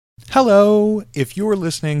Hello! If you're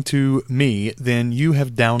listening to me, then you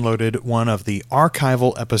have downloaded one of the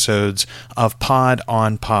archival episodes of Pod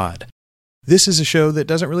on Pod. This is a show that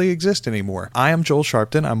doesn't really exist anymore. I am Joel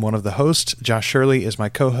Sharpton. I'm one of the hosts. Josh Shirley is my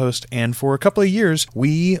co-host. And for a couple of years,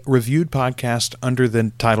 we reviewed podcasts under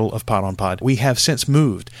the title of Pod on Pod. We have since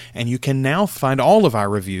moved, and you can now find all of our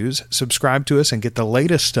reviews, subscribe to us, and get the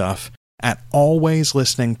latest stuff at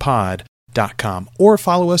alwayslisteningpod.com. Or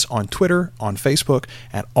follow us on Twitter, on Facebook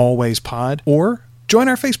at alwayspod, or join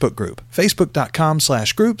our Facebook group,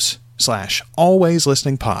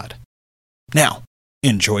 facebook.com/groups/alwayslisteningpod. Now,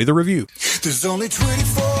 enjoy the review. There's only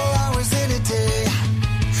 24 hours in a day.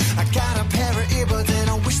 I got a pair of earbuds and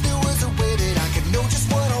I wish there was a way that I could know just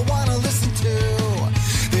what I want to listen to.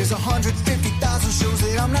 There's 150,000 shows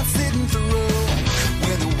that I'm not sitting through.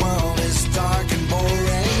 When the world is dark and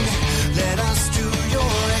boring, let us do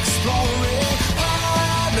your exploring. Pod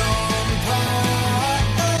on pod.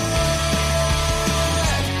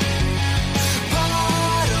 Pod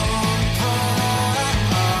on pod.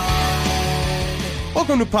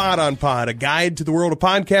 Welcome to Pod on Pod, a guide to the world of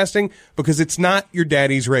podcasting, because it's not your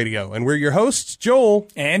daddy's radio. And we're your hosts, Joel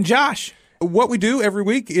and Josh. What we do every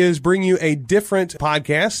week is bring you a different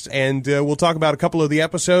podcast, and we'll talk about a couple of the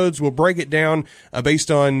episodes. We'll break it down based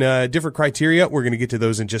on different criteria. We're going to get to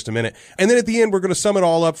those in just a minute. And then at the end, we're going to sum it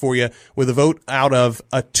all up for you with a vote out of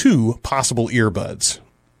 2 possible earbuds.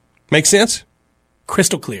 Make sense?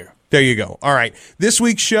 Crystal clear. There you go. All right. This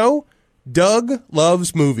week's show, Doug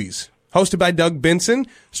Loves Movies. Hosted by Doug Benson,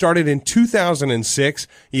 started in 2006.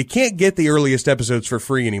 You can't get the earliest episodes for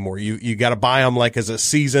free anymore. You got to buy them like as a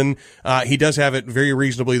season. He does have it very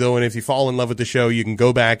reasonably though, and if you fall in love with the show, you can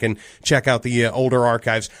go back and check out the older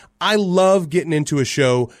archives. I love getting into a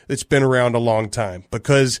show that's been around a long time,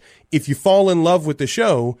 because if you fall in love with the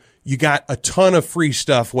show, you got a ton of free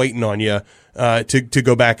stuff waiting on you to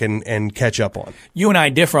go back and catch up on. You and I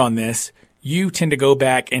differ on this. You tend to go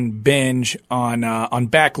back and binge on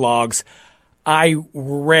backlogs. I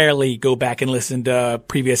rarely go back and listen to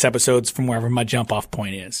previous episodes from wherever my jump-off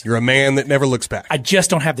point is. You're a man that never looks back. I just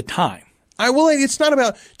don't have the time. It's not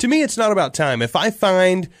about time. If I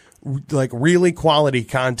find like really quality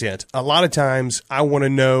content, a lot of times I want to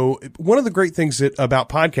know. One of the great things about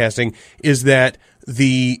podcasting is that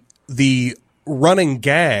the running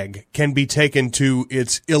gag can be taken to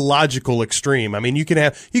its illogical extreme. I mean, you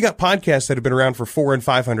got podcasts that have been around for 400 and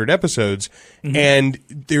 500 episodes, and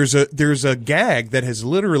there's a gag that has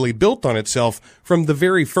literally built on itself from the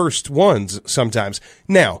very first ones sometimes.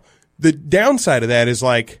 Now, the downside of that is,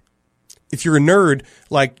 like, if you're a nerd,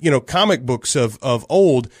 like, comic books of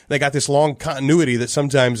old, they got this long continuity that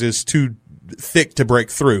sometimes is too thick to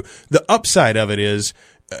break through. The upside of it is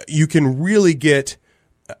you can really get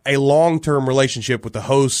a long-term relationship with the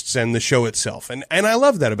hosts and the show itself. And I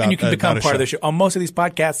love that about, and you can become part of the show. On most of these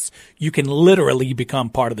podcasts, you can literally become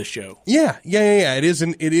part of the show. Yeah. It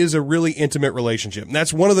is a really intimate relationship. And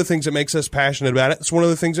that's one of the things that makes us passionate about it. It's one of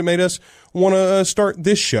the things that made us want to start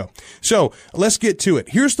this show. So let's get to it.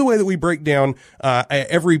 Here's the way that we break down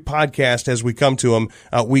every podcast as we come to them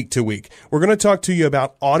week to week. We're going to talk to you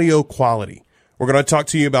about audio quality. We're going to talk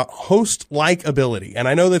to you about host likability. And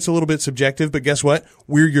I know that's a little bit subjective, but guess what?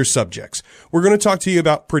 We're your subjects. We're going to talk to you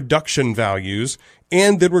about production values,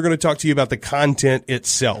 and then we're going to talk to you about the content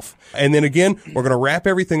itself. And then again, we're going to wrap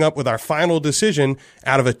everything up with our final decision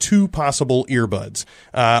out of 2 possible earbuds.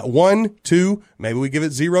 1, 2, maybe we give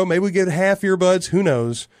it 0, maybe we give it half earbuds, who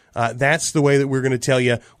knows? That's the way that we're going to tell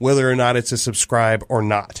you whether or not it's a subscribe or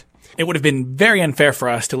not. It would have been very unfair for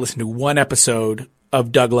us to listen to one episode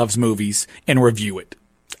of Doug Loves Movies and review it.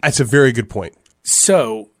 That's a very good point.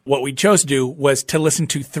 So what we chose to do was to listen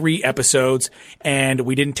to 3 episodes, and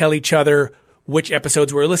we didn't tell each other which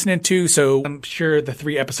episodes we were listening to, so I'm sure the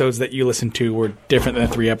 3 episodes that you listened to were different than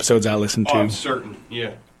the 3 episodes I listened to. Oh, I'm certain,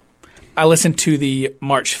 yeah. I listened to the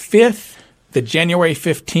March 5th, the January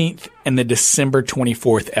 15th, and the December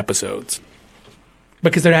 24th episodes.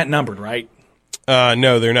 Because they're not numbered, right?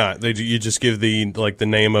 No, they're not. You just give the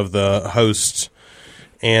name of the hosts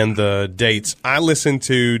and the dates. I listened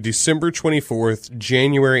to December 24th,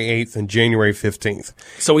 January 8th, and January 15th.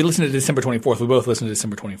 So we listened to December 24th. We both listened to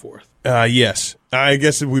December 24th. Yes. I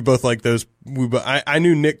guess we both like those. I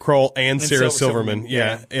knew Nick Kroll and Sarah Silverman.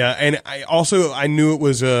 Yeah. And I knew it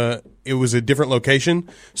was a different location,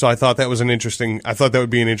 so I thought that would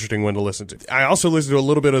be an interesting one to listen to. I also listened to a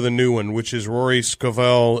little bit of the new one, which is Rory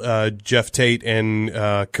Scovel, Jeff Tate, and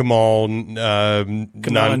Kamal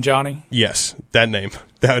and Johnny? Yes, that name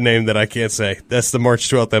that I can't say. That's the March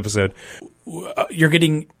 12th episode. You're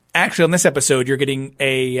getting, actually on this episode, you're getting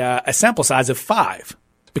a sample size of 5,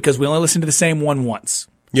 because we only listened to the same one once.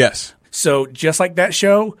 Yes. So just like that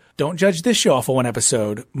show, don't judge this show off of one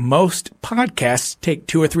episode. Most podcasts take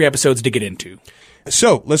 2 or 3 episodes to get into.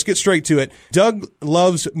 So let's get straight to it. Doug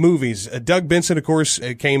loves movies. Doug Benson, of course,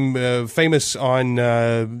 came famous on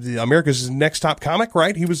America's Next Top Comic,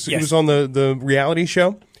 right? He was on the reality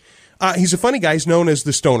show. He's a funny guy. He's known as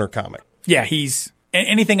the Stoner Comic. Yeah, he's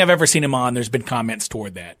anything I've ever seen him on, there's been comments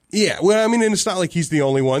toward that. Yeah, well, I mean, and it's not like he's the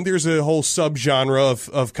only one. There's a whole subgenre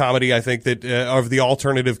of comedy, I think, that of the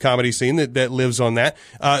alternative comedy scene that lives on that.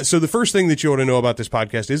 So the first thing that you ought to know about this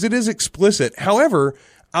podcast is it is explicit. However,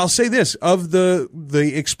 I'll say this, of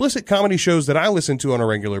the explicit comedy shows that I listen to on a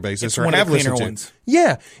regular basis, or have listened to. Ones.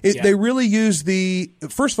 Yeah, they really use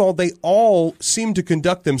first of all, they all seem to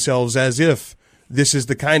conduct themselves as if this is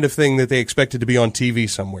the kind of thing that they expected to be on TV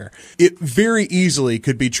somewhere. It very easily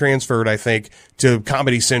could be transferred, I think, to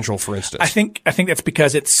Comedy Central, for instance. I think that's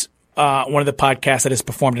because it's one of the podcasts that is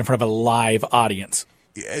performed in front of a live audience.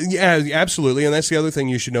 Yeah, absolutely. And that's the other thing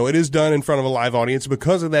you should know. It is done in front of a live audience.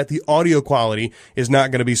 Because of that, the audio quality is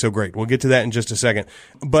not going to be so great. We'll get to that in just a second.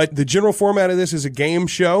 But the general format of this is a game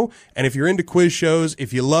show. And if you're into quiz shows,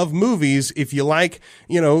 if you love movies, if you like,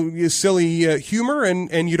 silly humor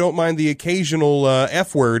and you don't mind the occasional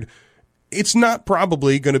F word, it's not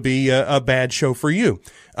probably going to be a bad show for you.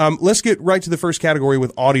 Let's get right to the first category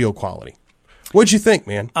with audio quality. What'd you think,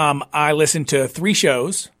 man? I listened to 3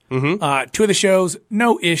 shows. Mm-hmm. 2 of the shows,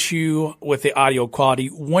 no issue with the audio quality.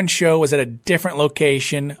 One show was at a different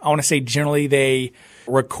location. I want to say generally they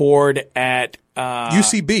record at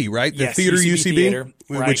UCB, right? The theater UCB, theater,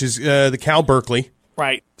 right. Which is the Cal Berkeley.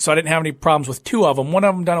 Right. So I didn't have any problems with 2 of them. One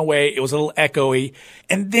of them done away. It was a little echoey.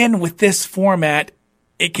 And then with this format,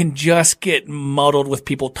 it can just get muddled with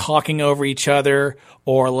people talking over each other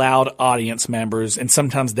or loud audience members, and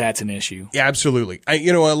sometimes that's an issue. Yeah, absolutely.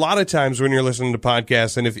 A lot of times when you're listening to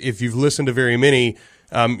podcasts, and if you've listened to very many,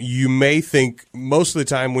 you may think most of the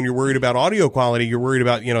time when you're worried about audio quality, you're worried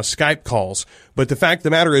about, Skype calls. But the fact of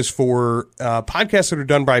the matter is for podcasts that are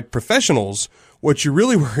done by professionals, what you're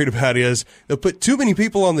really worried about is they'll put too many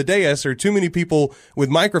people on the dais or too many people with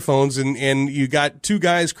microphones, and you got 2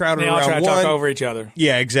 guys crowded around one. They all try to talk over each other.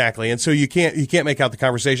 Yeah, exactly. And so you can't make out the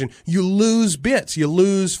conversation. You lose bits. You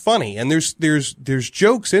lose funny. And there's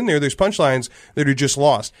jokes in there. There's punchlines that are just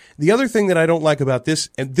lost. The other thing that I don't like about this,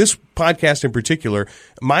 and this podcast in particular,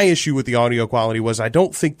 my issue with the audio quality was I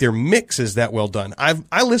don't think their mix is that well done.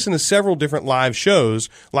 I listen to several different live shows,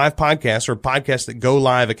 live podcasts, or podcasts that go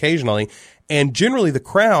live occasionally. And generally, the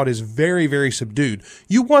crowd is very, very subdued.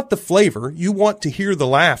 You want the flavor. You want to hear the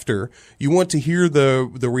laughter. You want to hear the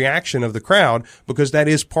reaction of the crowd because that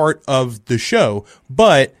is part of the show.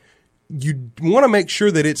 But you want to make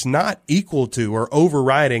sure that it's not equal to or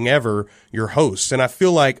overriding ever your hosts. And I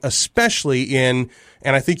feel like especially and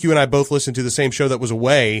I think you and I both listened to the same show that was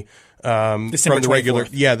away December from the 24th. regular.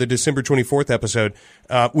 Yeah, the December 24th episode,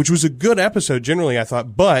 which was a good episode generally, I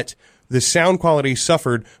thought. But the sound quality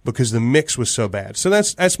suffered because the mix was so bad. So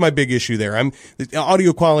that's my big issue there. The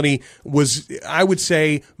audio quality was, I would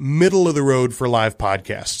say, middle of the road for live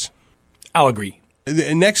podcasts. I'll agree.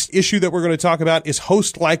 The next issue that we're going to talk about is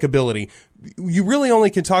host likability. You really only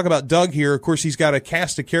can talk about Doug here. Of course, he's got a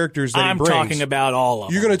cast of characters that he brings. I'm talking about all of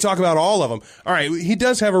them. You're going to talk about all of them. All right. He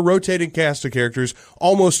does have a rotating cast of characters,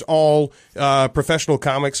 almost all professional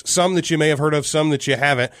comics, some that you may have heard of, some that you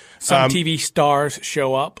haven't. Some TV stars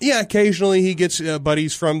show up. Yeah, occasionally he gets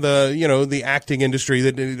buddies from the acting industry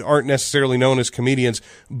that aren't necessarily known as comedians,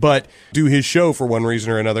 but do his show for one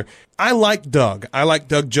reason or another. I like Doug. I like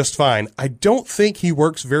Doug just fine. I don't think he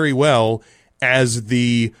works very well as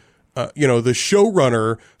the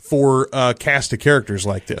showrunner for a cast of characters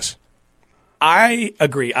like this. I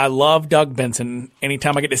agree. I love Doug Benson.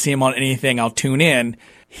 Anytime I get to see him on anything, I'll tune in.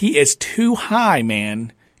 He is too high,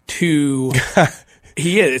 man, he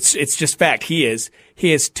is. It's just fact. He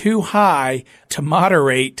is too high to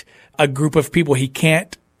moderate a group of people. He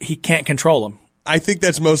can't control them. I think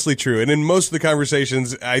that's mostly true. And in most of the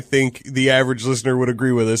conversations, I think the average listener would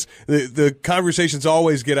agree with us. The conversations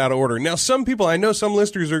always get out of order. Now, some people, I know some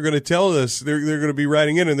listeners are going to tell us, they're going to be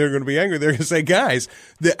writing in and they're going to be angry. They're going to say, guys,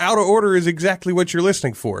 the out of order is exactly what you're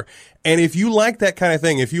listening for. And if you like that kind of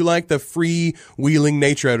thing, if you like the freewheeling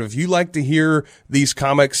nature of it, if you like to hear these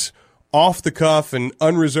comics off the cuff and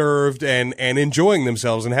unreserved and enjoying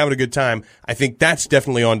themselves and having a good time, I think that's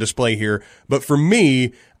definitely on display here. But for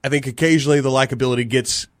me, I think occasionally the likability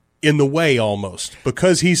gets in the way almost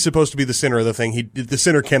because he's supposed to be the center of the thing. The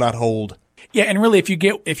center cannot hold. Yeah, and really,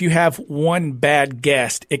 if you have one bad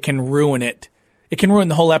guest, it can ruin it. It can ruin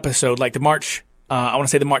the whole episode. Like the March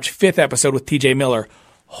 5th episode with T.J. Miller.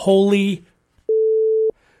 Holy,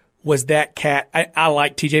 was that cat. I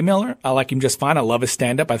like TJ Miller. I like him just fine. I love his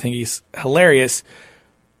stand-up. I think he's hilarious.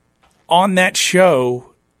 On that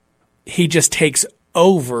show, he just takes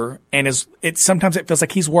over, and sometimes it feels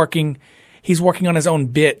like he's working on his own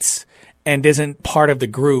bits and isn't part of the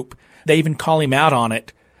group. They even call him out on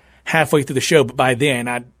it halfway through the show, but by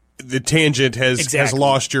then the tangent has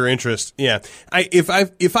lost your interest. Yeah. If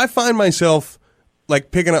I find myself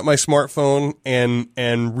like picking up my smartphone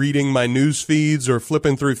and reading my news feeds or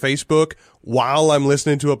flipping through Facebook while I'm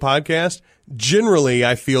listening to a podcast, generally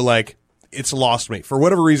I feel like it's lost me. For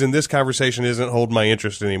whatever reason, this conversation isn't holding my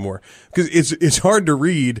interest anymore. Because it's hard to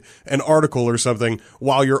read an article or something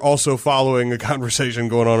while you're also following a conversation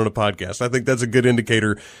going on in a podcast. I think that's a good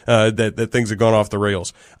indicator that things have gone off the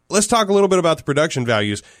rails. Let's talk a little bit about the production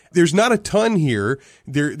values. There's not a ton here.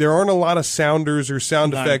 There aren't a lot of sounders or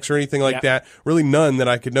sound effects or anything like that. Really none that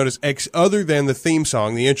I could notice, other than the theme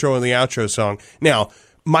song, the intro and the outro song. Now,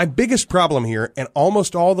 my biggest problem here, and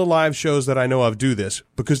almost all the live shows that I know of do this,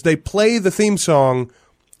 because they play the theme song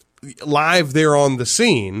live there on the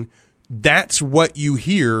scene, that's what you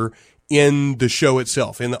hear in the show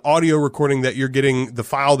itself. In the audio recording that you're getting, the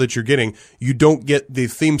file that you're getting, you don't get the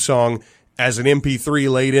theme song as an MP3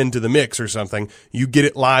 laid into the mix or something. You get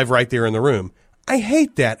it live right there in the room. I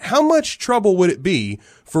hate that. How much trouble would it be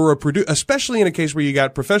for a producer, especially in a case where you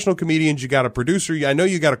got professional comedians, you got a producer, I know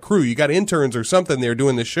you got a crew, you got interns or something there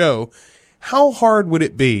doing the show. How hard would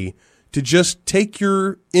it be to just take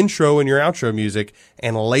your intro and your outro music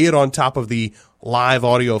and lay it on top of the live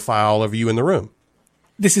audio file of you in the room?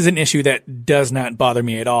 This is an issue that does not bother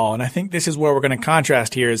me at all. And I think this is where we're going to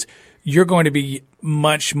contrast here is you're going to be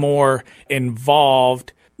much more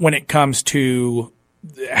involved when it comes to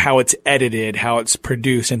how it's edited, how it's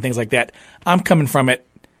produced, and things like that. I'm coming from it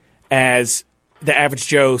as the average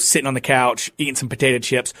Joe sitting on the couch, eating some potato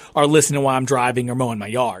chips, or listening while I'm driving or mowing my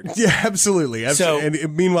yard. Yeah, absolutely.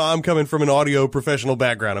 And meanwhile, I'm coming from an audio professional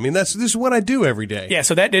background. I mean, this is what I do every day. Yeah,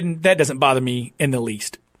 so that doesn't bother me in the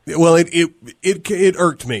least. Well, it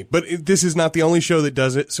irked me, but this is not the only show that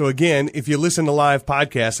does it. So again, if you listen to live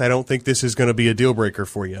podcasts, I don't think this is going to be a deal breaker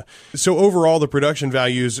for you. So overall, the production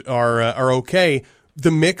values are okay. The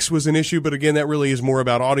mix was an issue, but again, that really is more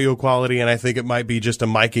about audio quality, and I think it might be just a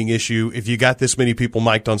miking issue. If you got this many people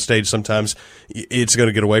mic'd on stage, sometimes it's going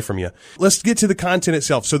to get away from you. Let's get to the content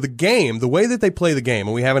itself. So the game, the way that they play the game,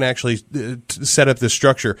 and we haven't actually set up this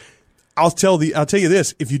structure, I'll tell you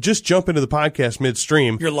this, if you just jump into the podcast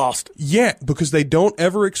midstream, you're lost. Yeah, because they don't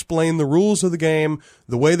ever explain the rules of the game,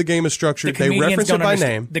 the way the game is structured. They reference it by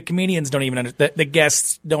name. The comedians don't even the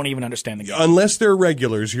guests don't even understand the game. Unless they're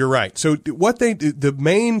regulars, you're right. So what they do, the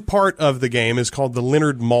main part of the game is called the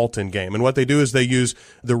Leonard Maltin game. And what they do is they use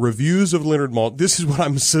the reviews of Leonard Maltin. This is what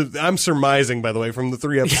I'm surmising, by the way, from the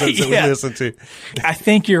 3 episodes that we listened to. I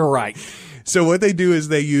think you're right. So what they do is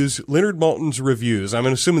they use Leonard Maltin's reviews. I'm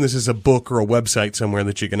assuming this is a book or a website somewhere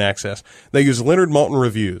that you can access. They use Leonard Maltin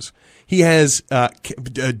reviews. He has,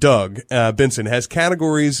 Doug Benson has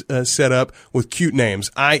categories set up with cute names,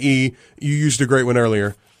 i.e., you used a great one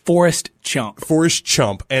earlier. Forrest Chump. Forrest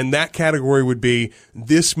Chump. And that category would be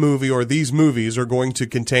this movie or these movies are going to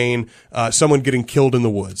contain someone getting killed in the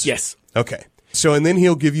woods. Yes. Okay. So, and then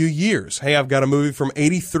he'll give you years. Hey, I've got a movie from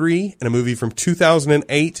 83 and a movie from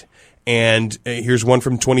 2008. And here's one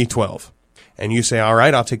from 2012. And you say, all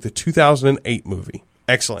right, I'll take the 2008 movie.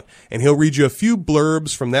 Excellent. And he'll read you a few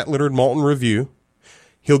blurbs from that Leonard Maltin review.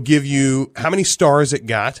 He'll give you how many stars it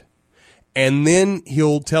got. And then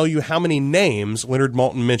he'll tell you how many names Leonard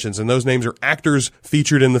Maltin mentions. And those names are actors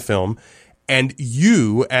featured in the film. And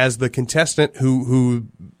you, as the contestant who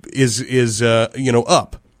is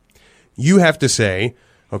up, you have to say,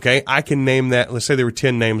 okay, I can name that. Let's say there were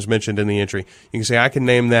 10 names mentioned in the entry. You can say, I can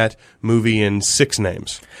name that movie in 6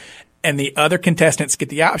 names. And the other contestants get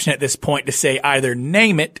the option at this point to say either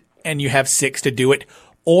name it and you have 6 to do it,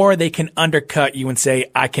 or they can undercut you and say,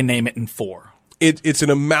 I can name it in 4. It's an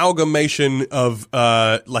amalgamation of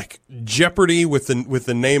like Jeopardy with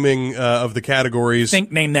the naming of the categories.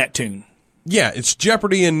 Think Name That Tune. Yeah, it's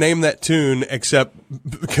Jeopardy and Name That Tune, except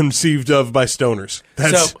conceived of by stoners.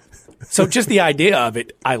 So just the idea of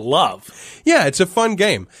it, I love. Yeah, it's a fun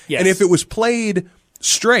game. Yes. And if it was played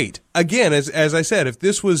straight, again, as I said, if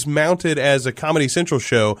this was mounted as a Comedy Central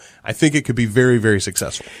show, I think it could be very, very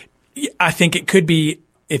successful. I think it could be,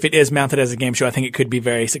 if it is mounted as a game show, I think it could be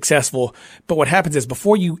very successful. But what happens is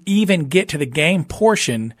before you even get to the game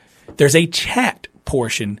portion, there's a chat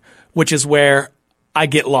portion, which is where I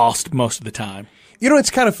get lost most of the time. You know, it's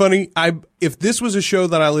kind of funny. If this was a show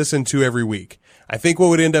that I listened to every week, I think what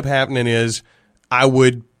would end up happening is I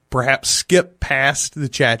would perhaps skip past the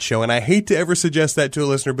chat show. And I hate to ever suggest that to a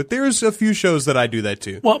listener, but there's a few shows that I do that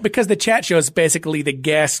to. Well, because the chat show is basically the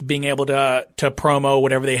guests being able to promo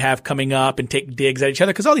whatever they have coming up and take digs at each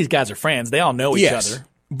other, because all these guys are friends. They all know each other.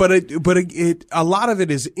 But a lot of it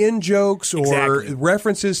is in jokes or Exactly.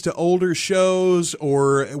 references to older shows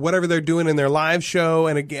or whatever they're doing in their live show.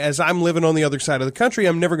 And as I'm living on the other side of the country,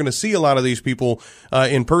 I'm never going to see a lot of these people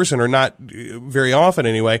in person, or not very often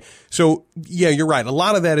anyway. So yeah, you're right. A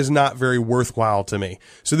lot of that is not very worthwhile to me.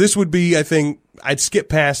 So this would be, I think, I'd skip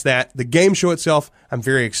past that. The game show itself, I'm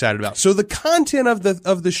very excited about. So the content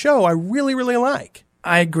of the show, I really, really like.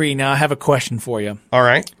 I agree. Now I have a question for you. All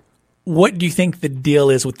right. What do you think the deal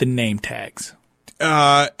is with the name tags?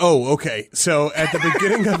 Okay. So at the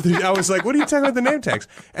beginning of I was like, what are you talking about the name tags?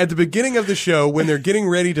 At the beginning of the show, when they're getting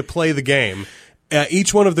ready to play the game,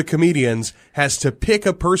 each one of the comedians has to pick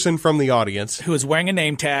a person from the audience Who is wearing a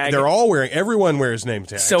name tag? Everyone wears name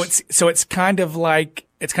tags. So it's kind of like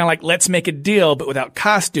let's make a deal, but without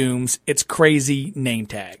costumes. It's crazy name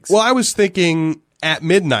tags. Well, I was thinking at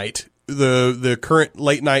midnight, the current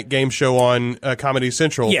late night game show on Comedy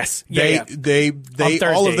Central. Yes. They On all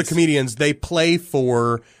of the Thursdays. comedians, they play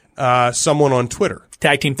for someone on Twitter.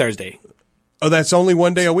 Tag Team Thursday. Oh, that's only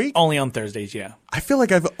one day a week? Only on Thursdays, yeah. I feel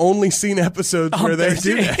like I've only seen episodes On where they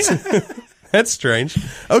do Thursday. that. That's strange.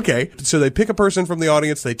 Okay. So they pick a person from the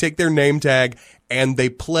audience, they take their name tag, and they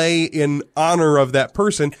play in honor of that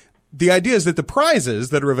person. The idea is that the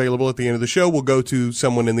prizes that are available at the end of the show will go to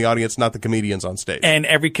someone in the audience, not the comedians on stage. And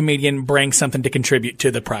every comedian brings something to contribute to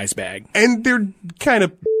the prize bag. And they're kind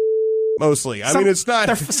of mostly. I mean, it's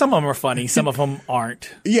not. Some of them are funny. Some of them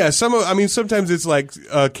aren't. Yeah, sometimes it's like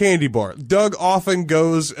a candy bar. Doug often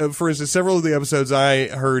goes, for instance, several of the episodes I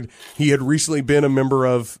heard, he had recently been a member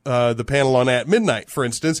of the panel on At Midnight, for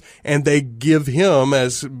instance, and they give him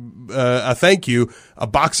as a thank you a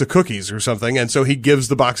box of cookies or something, and so he gives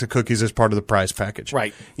the box of cookies as part of the prize package.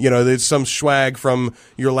 Right. You know, there's some swag from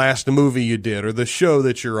your last movie you did or the show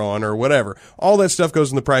that you're on or whatever. All that stuff goes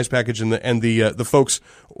in the prize package, and the folks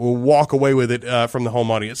will walk away with it from the home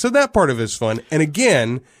audience. So that part of it is fun. And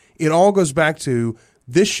again, it all goes back to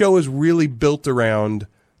this show is really built around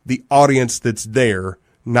the audience that's there,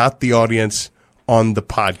 not the audience on the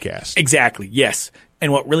podcast. Exactly, yes.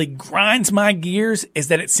 And what really grinds my gears is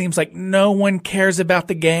that it seems like no one cares about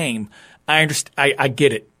the game. I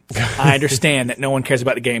get it. I understand that no one cares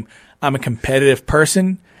about the game. I'm a competitive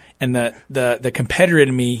person, and the competitor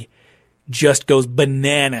in me just goes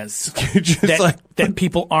bananas. That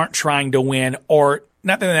people aren't trying to win, or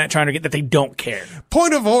not that they're not trying to get, that they don't care.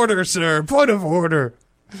 Point of order, sir. Point of order.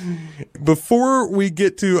 Before we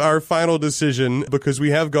get to our final decision, because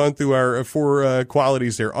we have gone through our four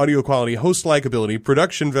qualities there: audio quality, host likability,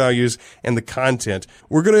 production values, and the content,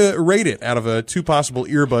 we're going to rate it out of 2 possible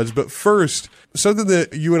earbuds. But first, something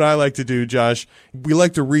that you and I like to do, Josh, we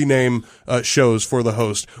like to rename shows for the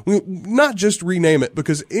host. We not just rename it,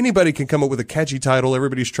 because anybody can come up with a catchy title.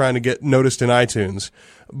 Everybody's trying to get noticed in iTunes.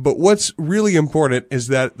 But what's really important is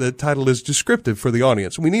that the title is descriptive for the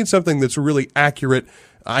audience. We need something that's a really accurate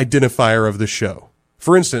identifier of the show.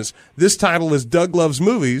 For instance, this title is Doug Loves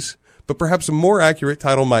Movies, but perhaps a more accurate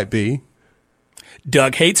title might be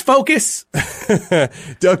Doug Hates Focus.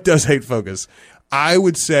 Doug Does Hate Focus. I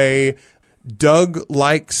would say Doug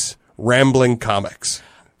Likes Rambling Comics.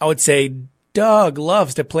 I would say Doug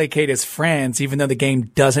loves to placate his friends, even though the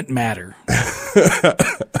game doesn't matter.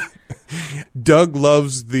 Doug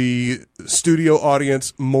loves the studio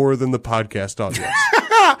audience more than the podcast audience.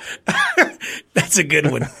 That's a good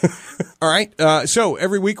one. All right. So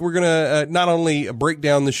every week we're going to not only break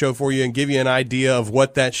down the show for you and give you an idea of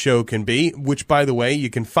what that show can be, which, by the way, you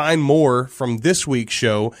can find more from this week's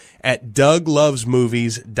show at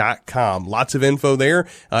DougLovesMovies.com. Lots of info there.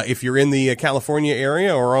 If you're in the California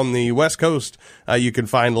area or on the West Coast, you can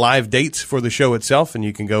find live dates for the show itself, and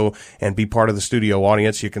you can go and be part of the studio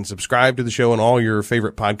audience. You can subscribe to the show on all your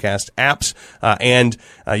favorite podcast apps, and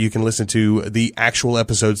you can listen to the actual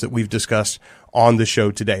episodes that we've discussed on the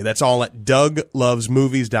show today. That's all at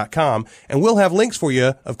DougLovesMovies.com. And we'll have links for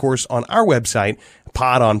you, of course, on our website,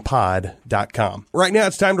 podonpod.com. Right now,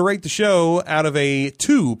 it's time to rate the show out of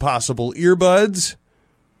 2 possible earbuds.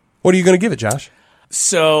 What are you going to give it, Josh?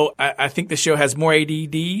 So I think the show has more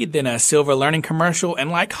ADD than a Silver Learning commercial. And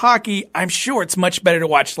like hockey, I'm sure it's much better to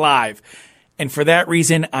watch live. And for that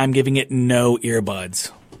reason, I'm giving it no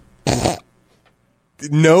earbuds.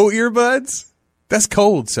 No earbuds? That's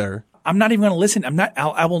cold, sir. I'm not even going to listen.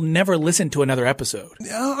 I will never listen to another episode.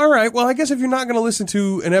 All right. Well, I guess if you're not going to listen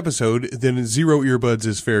to an episode, then 0 earbuds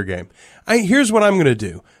is fair game. Here's what I'm going to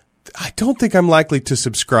do. I don't think I'm likely to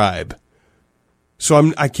subscribe.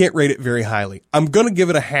 So I can't rate it very highly. I'm going to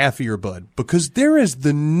give it a half earbud because there is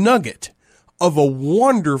the nugget of a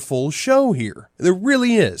wonderful show here. There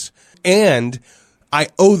really is. And I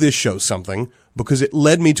owe this show something because it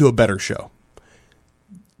led me to a better show.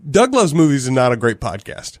 Doug Loves Movies is not a great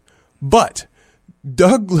podcast, but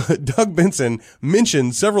Doug Benson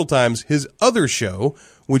mentioned several times his other show,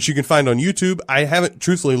 which you can find on YouTube. I haven't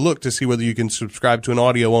truthfully looked to see whether you can subscribe to an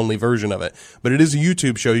audio-only version of it, but it is a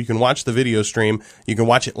YouTube show. You can watch the video stream, you can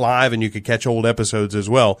watch it live, and you can catch old episodes as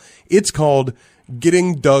well. It's called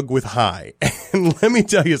Getting Doug with High. And let me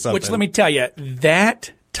tell you something. Which, let me tell you,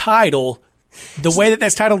 that title, the way that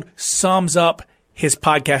that's titled, sums up his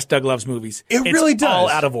podcast, Doug Loves Movies. It really does. All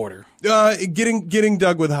out of order. Getting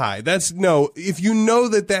Doug with High. If you know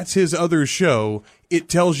that that's his other show, it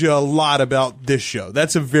tells you a lot about this show.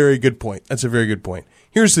 That's a very good point.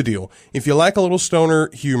 Here's the deal. If you like a little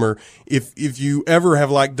stoner humor, if you ever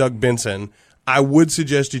have liked Doug Benson, I would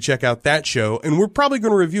suggest you check out that show, and we're probably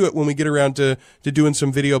going to review it when we get around to doing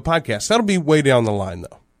some video podcasts. That'll be way down the line,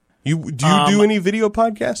 though. Do you do any video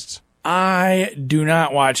podcasts? I do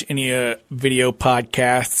not watch any video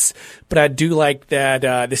podcasts, but I do like that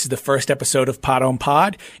this is the first episode of Pod on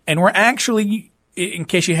Pod, and we're actually, in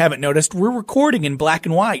case you haven't noticed, we're recording in black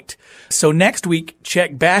and white. So next week,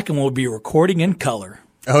 check back and we'll be recording in color.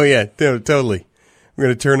 Oh, yeah, totally. We're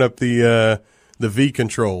going to turn up the V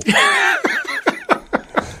control.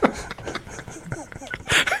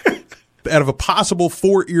 Out of a possible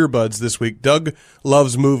 4 earbuds this week, Doug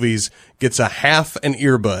Loves Movies gets a half an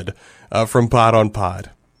earbud from Pod on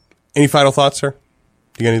Pod. Any final thoughts, sir?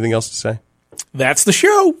 You got anything else to say? That's the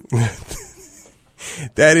show.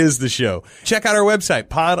 That is the show. Check out our website,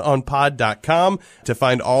 podonpod.com, to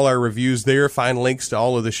find all our reviews there, find links to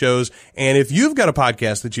all of the shows. And if you've got a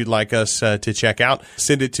podcast that you'd like us to check out,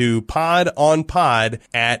 send it to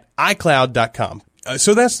podonpod@icloud.com.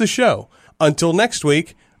 So that's the show. Until next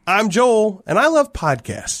week, I'm Joel, and I love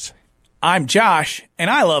podcasts. I'm Josh, and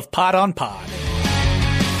I love Pod on Pod.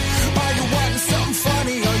 Are you wanting something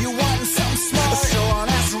funny? Are you wanting something smart? A show on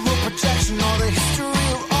astral projection or the history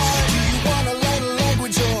of art? Do you want to learn a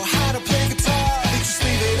language or how to play guitar? Just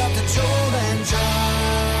leave it up to Joel and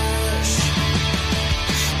Josh.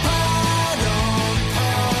 Pod on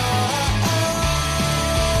Pod.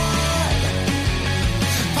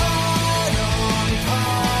 Pod on Pod.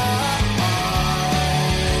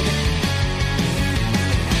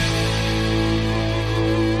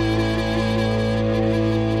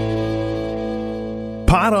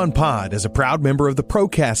 Pod on Pod is a proud member of the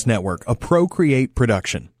Procast Network, a Procreate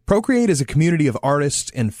production. Procreate is a community of artists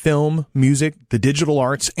in film, music, the digital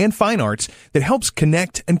arts, and fine arts that helps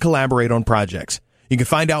connect and collaborate on projects. You can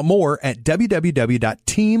find out more at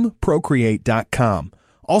www.teamprocreate.com.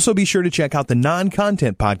 Also, be sure to check out the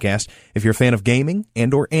Non-Content podcast if you're a fan of gaming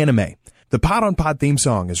and or anime. The Pod on Pod theme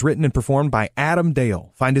song is written and performed by Adam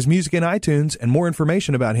Dale. Find his music in iTunes and more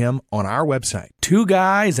information about him on our website. 2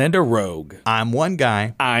 guys and a rogue. I'm one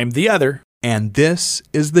guy, I'm the other. and this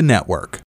is the network.